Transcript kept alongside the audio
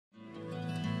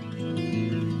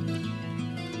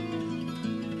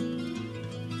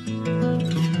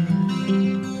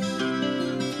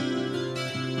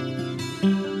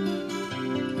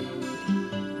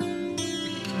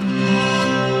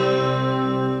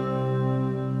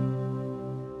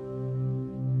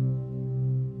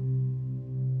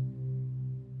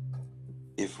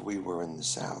If we were in the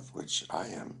South, which I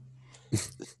am, the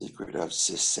secret of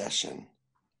secession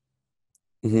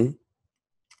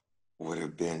would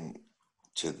have been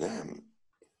to them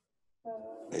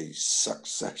a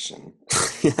succession.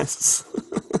 Yes.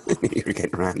 I knew you were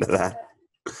getting around to that.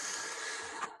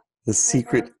 The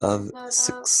secret of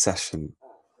succession.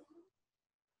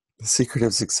 The secret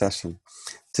of succession.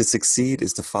 To succeed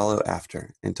is to follow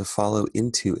after and to follow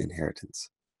into inheritance.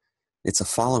 It's a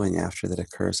following after that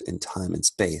occurs in time and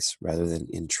space rather than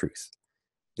in truth.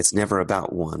 It's never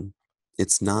about one.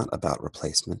 It's not about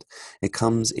replacement. It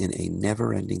comes in a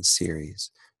never-ending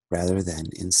series rather than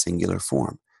in singular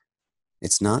form.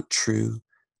 It's not true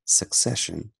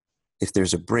succession if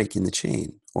there's a break in the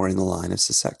chain or in the line of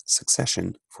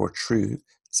succession, for true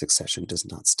succession does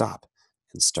not stop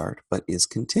and start, but is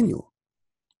continual.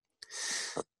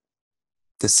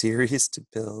 The series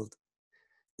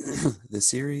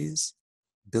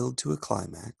build to a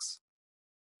climax,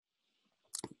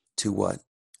 to what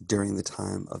during the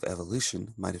time of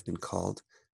evolution might have been called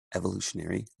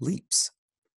evolutionary leaps.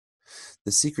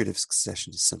 The secret of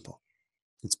succession is simple.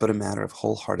 It's but a matter of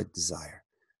wholehearted desire.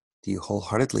 Do you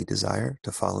wholeheartedly desire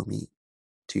to follow me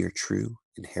to your true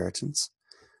inheritance?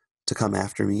 To come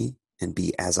after me and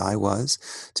be as I was,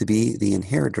 to be the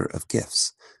inheritor of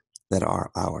gifts that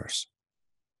are ours?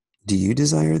 Do you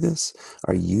desire this?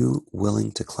 Are you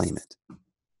willing to claim it?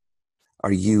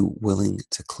 Are you willing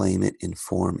to claim it in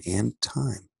form and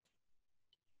time?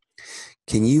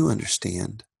 Can you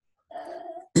understand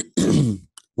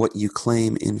what you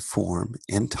claim in form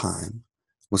and time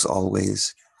was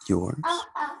always yours?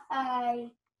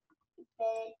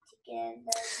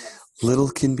 Little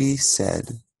can be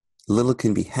said, little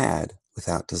can be had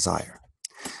without desire.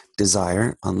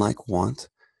 Desire, unlike want,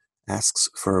 asks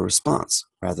for a response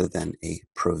rather than a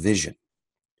provision.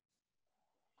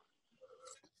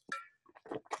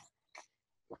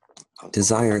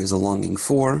 Desire is a longing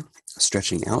for, a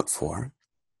stretching out for.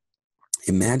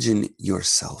 Imagine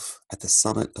yourself at the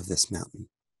summit of this mountain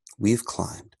we've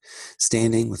climbed,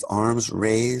 standing with arms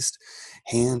raised,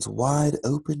 hands wide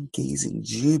open, gazing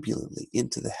jubilantly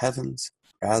into the heavens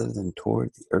rather than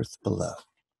toward the earth below.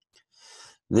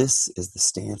 This is the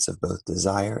stance of both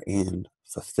desire and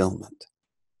fulfillment,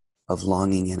 of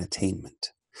longing and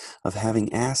attainment, of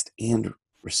having asked and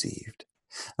received,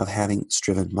 of having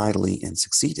striven mightily and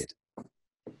succeeded.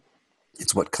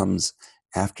 It's what comes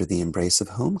after the embrace of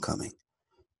homecoming,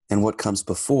 and what comes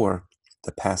before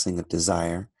the passing of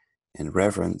desire and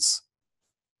reverence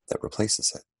that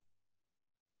replaces it.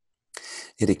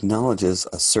 It acknowledges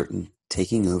a certain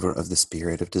taking over of the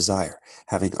spirit of desire.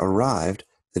 Having arrived,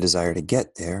 the desire to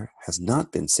get there has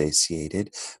not been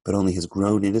satiated, but only has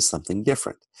grown into something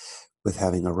different. With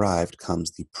having arrived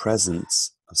comes the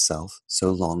presence of self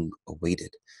so long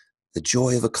awaited, the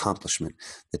joy of accomplishment,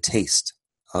 the taste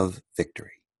of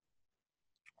victory.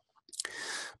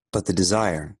 But the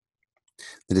desire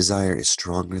is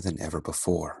stronger than ever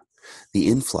before. The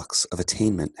influx of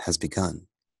attainment has begun.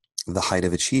 The height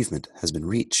of achievement has been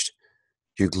reached.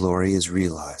 Your glory is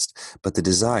realized, but the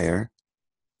desire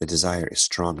is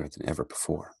stronger than ever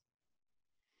before.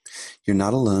 You're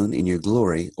not alone in your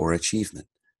glory or achievement,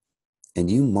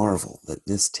 and you marvel that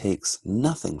this takes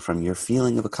nothing from your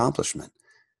feeling of accomplishment.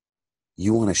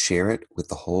 You want to share it with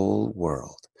the whole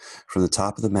world. From the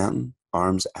top of the mountain,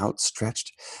 arms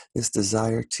outstretched, this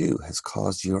desire too has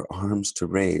caused your arms to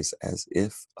raise as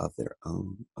if of their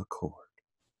own accord.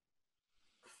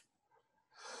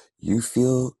 You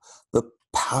feel the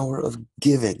power of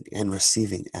giving and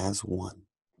receiving as one.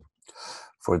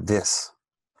 For this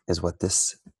is what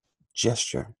this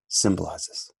gesture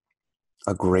symbolizes.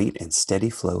 A great and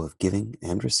steady flow of giving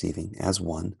and receiving as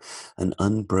one, an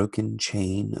unbroken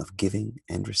chain of giving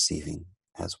and receiving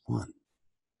as one.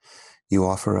 You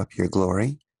offer up your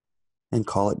glory and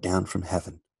call it down from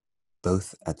heaven,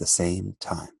 both at the same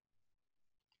time.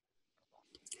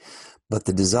 But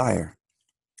the desire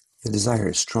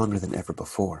is stronger than ever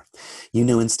before. You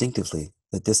know instinctively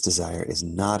that this desire is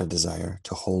not a desire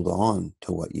to hold on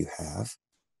to what you have,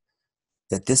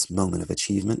 that this moment of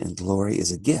achievement and glory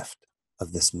is a gift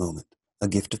of this moment, a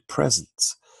gift of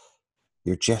presence.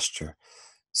 Your gesture,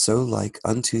 so like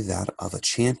unto that of a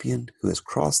champion who has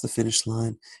crossed the finish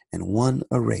line and won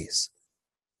a race,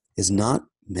 is not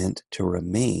meant to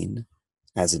remain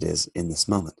as it is in this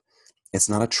moment. It's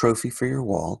not a trophy for your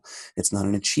wall. It's not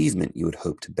an achievement you would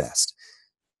hope to best.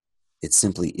 It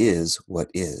simply is what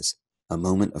is, a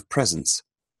moment of presence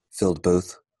filled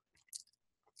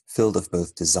of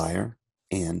both desire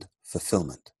and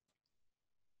fulfillment.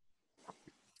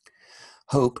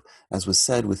 Hope, as was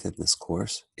said within this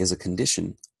course, is a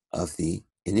condition of the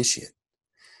initiate.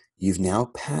 You've now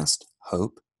passed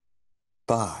hope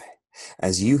by,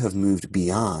 as you have moved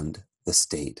beyond the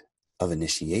state of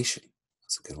initiation.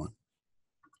 That's a good one.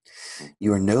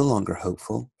 You are no longer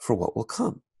hopeful for what will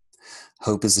come.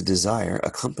 Hope is a desire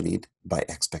accompanied by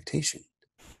expectation.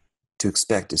 To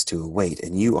expect is to await,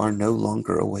 and you are no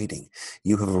longer awaiting.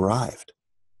 You have arrived.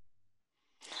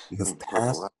 You have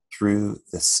passed through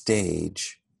the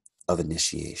stage of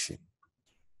initiation.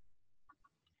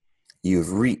 You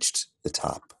have reached the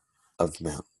top of the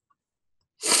mountain.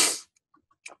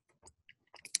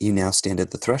 You now stand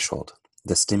at the threshold.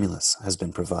 The stimulus has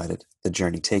been provided, the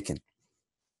journey taken.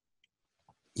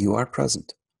 You are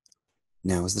present.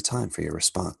 Now is the time for your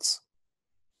response.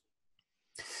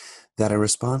 That a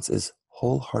response is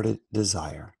wholehearted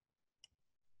desire.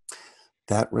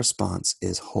 That response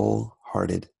is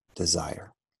wholehearted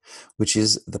desire, which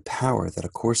is the power that A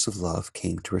Course of Love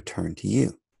came to return to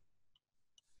you.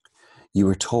 You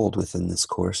were told within this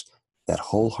course that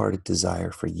wholehearted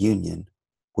desire for union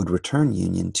would return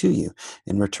union to you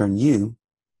and return you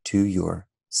to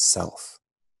yourself.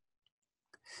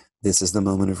 This is the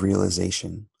moment of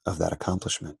realization of that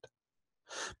accomplishment.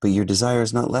 But your desire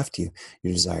has not left you.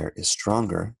 Your desire is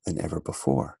stronger than ever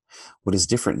before. What is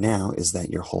different now is that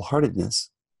your wholeheartedness,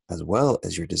 as well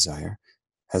as your desire,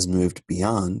 has moved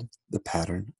beyond the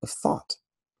pattern of thought.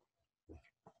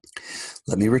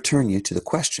 Let me return you to the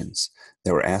questions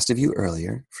that were asked of you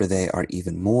earlier, for they are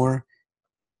even more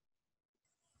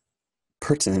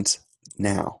pertinent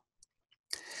now.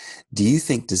 Do you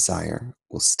think desire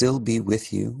will still be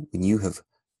with you when you have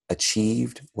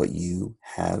achieved what you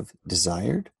have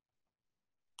desired?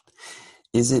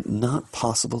 Is it not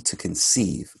possible to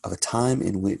conceive of a time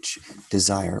in which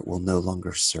desire will no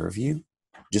longer serve you,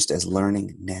 just as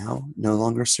learning now no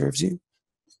longer serves you?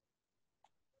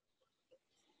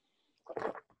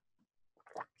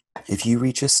 If you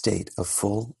reach a state of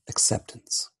full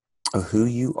acceptance of who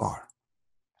you are,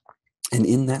 and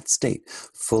in that state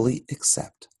fully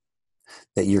accept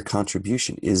that your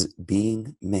contribution is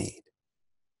being made,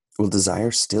 will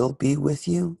desire still be with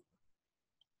you?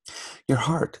 Your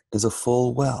heart is a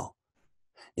full well.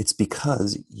 It's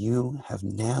because you have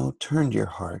now turned your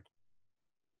heart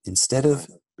instead of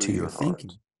to your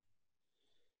thinking.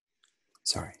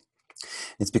 Sorry.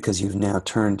 It's because you've now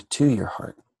turned to your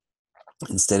heart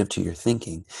instead of to your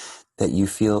thinking that you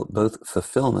feel both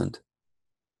fulfillment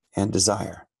and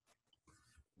desire.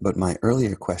 But my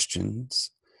earlier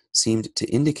questions seemed to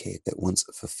indicate that once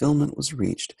fulfillment was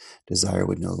reached, desire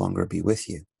would no longer be with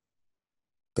you.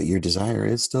 But your desire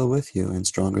is still with you and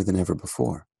stronger than ever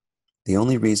before. The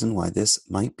only reason why this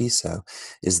might be so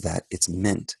is that it's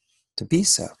meant to be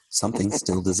so. Something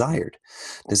still desired.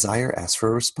 Desire asks for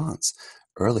a response.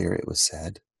 Earlier it was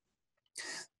said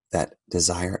that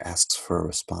desire asks for a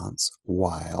response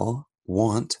while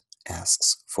want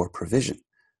asks for provision.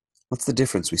 What's the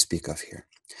difference we speak of here?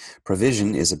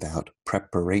 Provision is about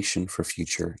preparation for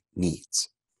future needs.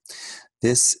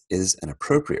 This is an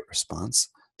appropriate response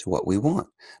to what we want,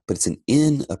 but it's an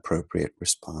inappropriate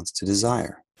response to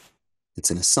desire.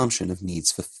 It's an assumption of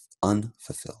needs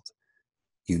unfulfilled.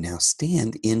 You now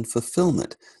stand in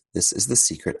fulfillment. This is the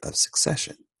secret of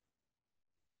succession.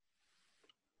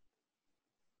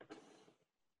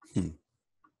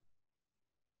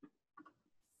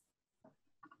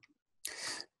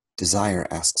 Desire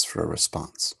asks for a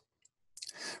response.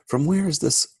 From where is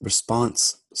this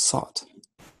response sought?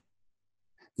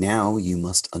 Now you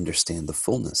must understand the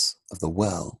fullness of the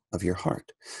well of your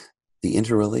heart, the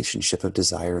interrelationship of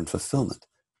desire and fulfillment.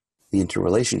 The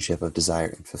interrelationship of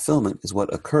desire and fulfillment is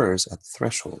what occurs at the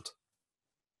threshold.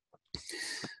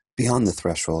 Beyond the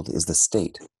threshold is the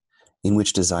state in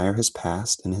which desire has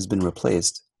passed and has been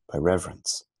replaced by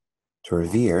reverence. To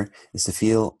revere is to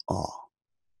feel awe,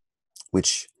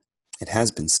 which, it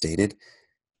has been stated,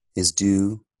 is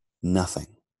due nothing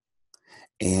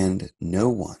and no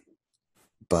one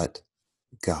but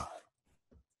God.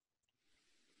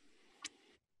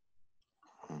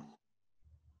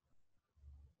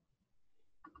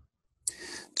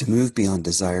 To move beyond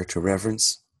desire to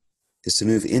reverence is to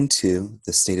move into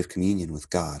the state of communion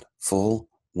with God, full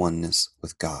oneness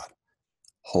with God,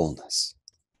 wholeness.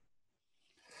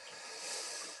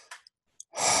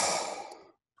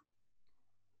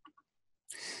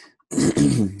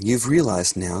 You've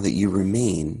realized now that you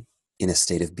remain in a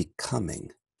state of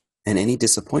becoming, And any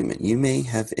disappointment you may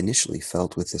have initially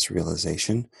felt with this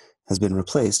realization has been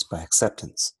replaced by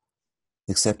acceptance.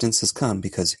 Acceptance has come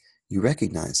because you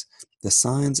recognize the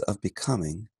signs of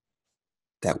becoming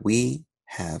that we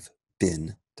have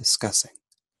been discussing.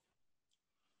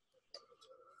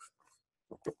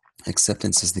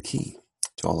 Acceptance is the key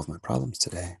to all of my problems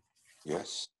today.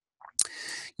 Yes.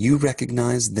 You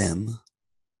recognize them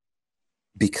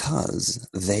because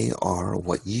they are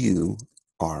what you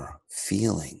are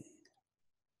feeling.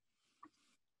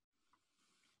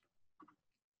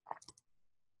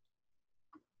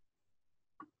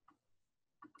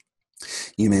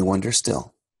 You may wonder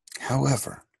still,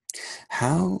 however,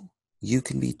 how you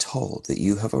can be told that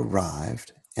you have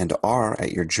arrived and are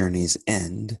at your journey's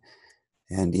end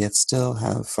and yet still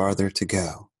have farther to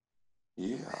go.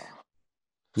 Yeah.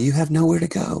 You have nowhere to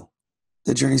go.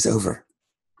 The journey's over.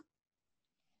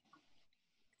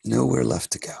 Nowhere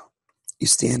left to go. You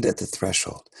stand at the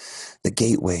threshold, the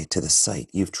gateway to the site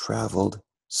you've traveled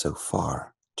so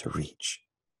far to reach.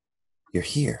 You're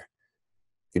here.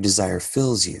 Your desire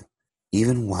fills you,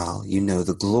 even while you know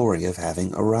the glory of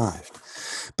having arrived.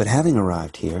 But having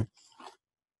arrived here,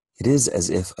 it is as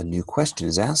if a new question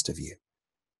is asked of you.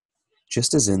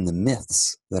 Just as in the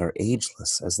myths that are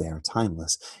ageless as they are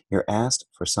timeless, you're asked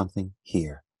for something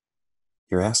here.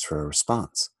 You're asked for a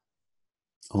response.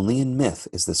 Only in myth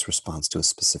is this response to a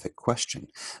specific question,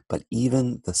 but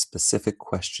even the specific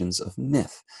questions of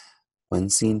myth, when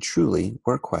seen truly,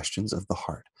 were questions of the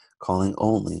heart, calling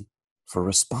only for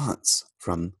response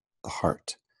from the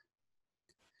heart.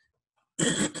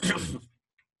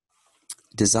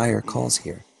 Desire calls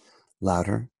here,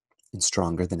 louder and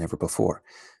stronger than ever before,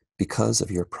 because of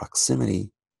your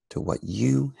proximity to what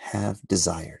you have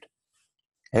desired.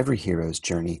 Every hero's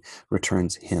journey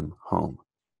returns him home,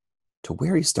 to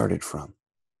where he started from.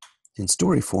 In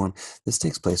story form, this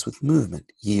takes place with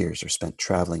movement. Years are spent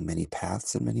traveling many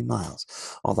paths and many miles.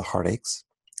 All the heartaches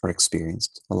are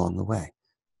experienced along the way.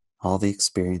 All the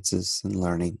experiences and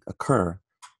learning occur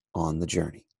on the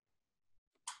journey.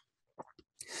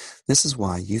 This is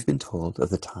why you've been told of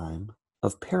the time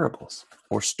of parables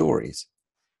or stories.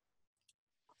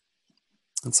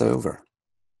 It's over.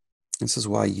 This is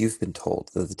why you've been told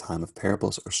that the time of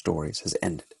parables or stories has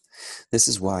ended. This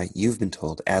is why you've been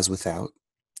told as within,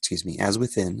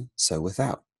 so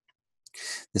without.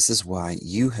 This is why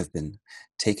you have been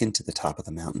taken to the top of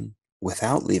the mountain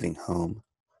without leaving home.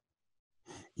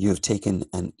 You have taken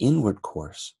an inward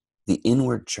course, the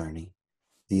inward journey,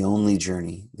 the only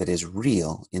journey that is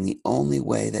real in the only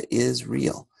way that is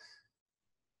real.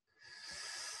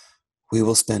 We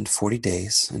will spend 40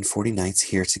 days and 40 nights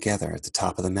here together at the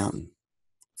top of the mountain,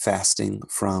 fasting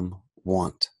from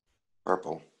want,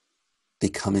 Purple.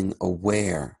 becoming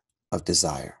aware of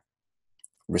desire,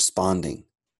 responding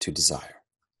to desire.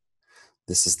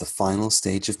 This is the final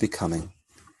stage of becoming.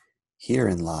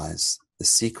 Herein lies the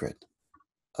secret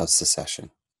of succession,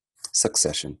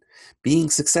 being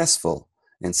successful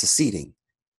and succeeding.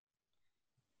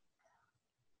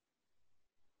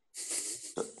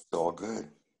 It's all good.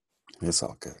 It's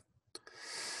all good.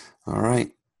 All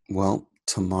right. Well,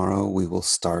 tomorrow we will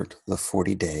start the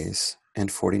 40 days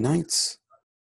and 40 nights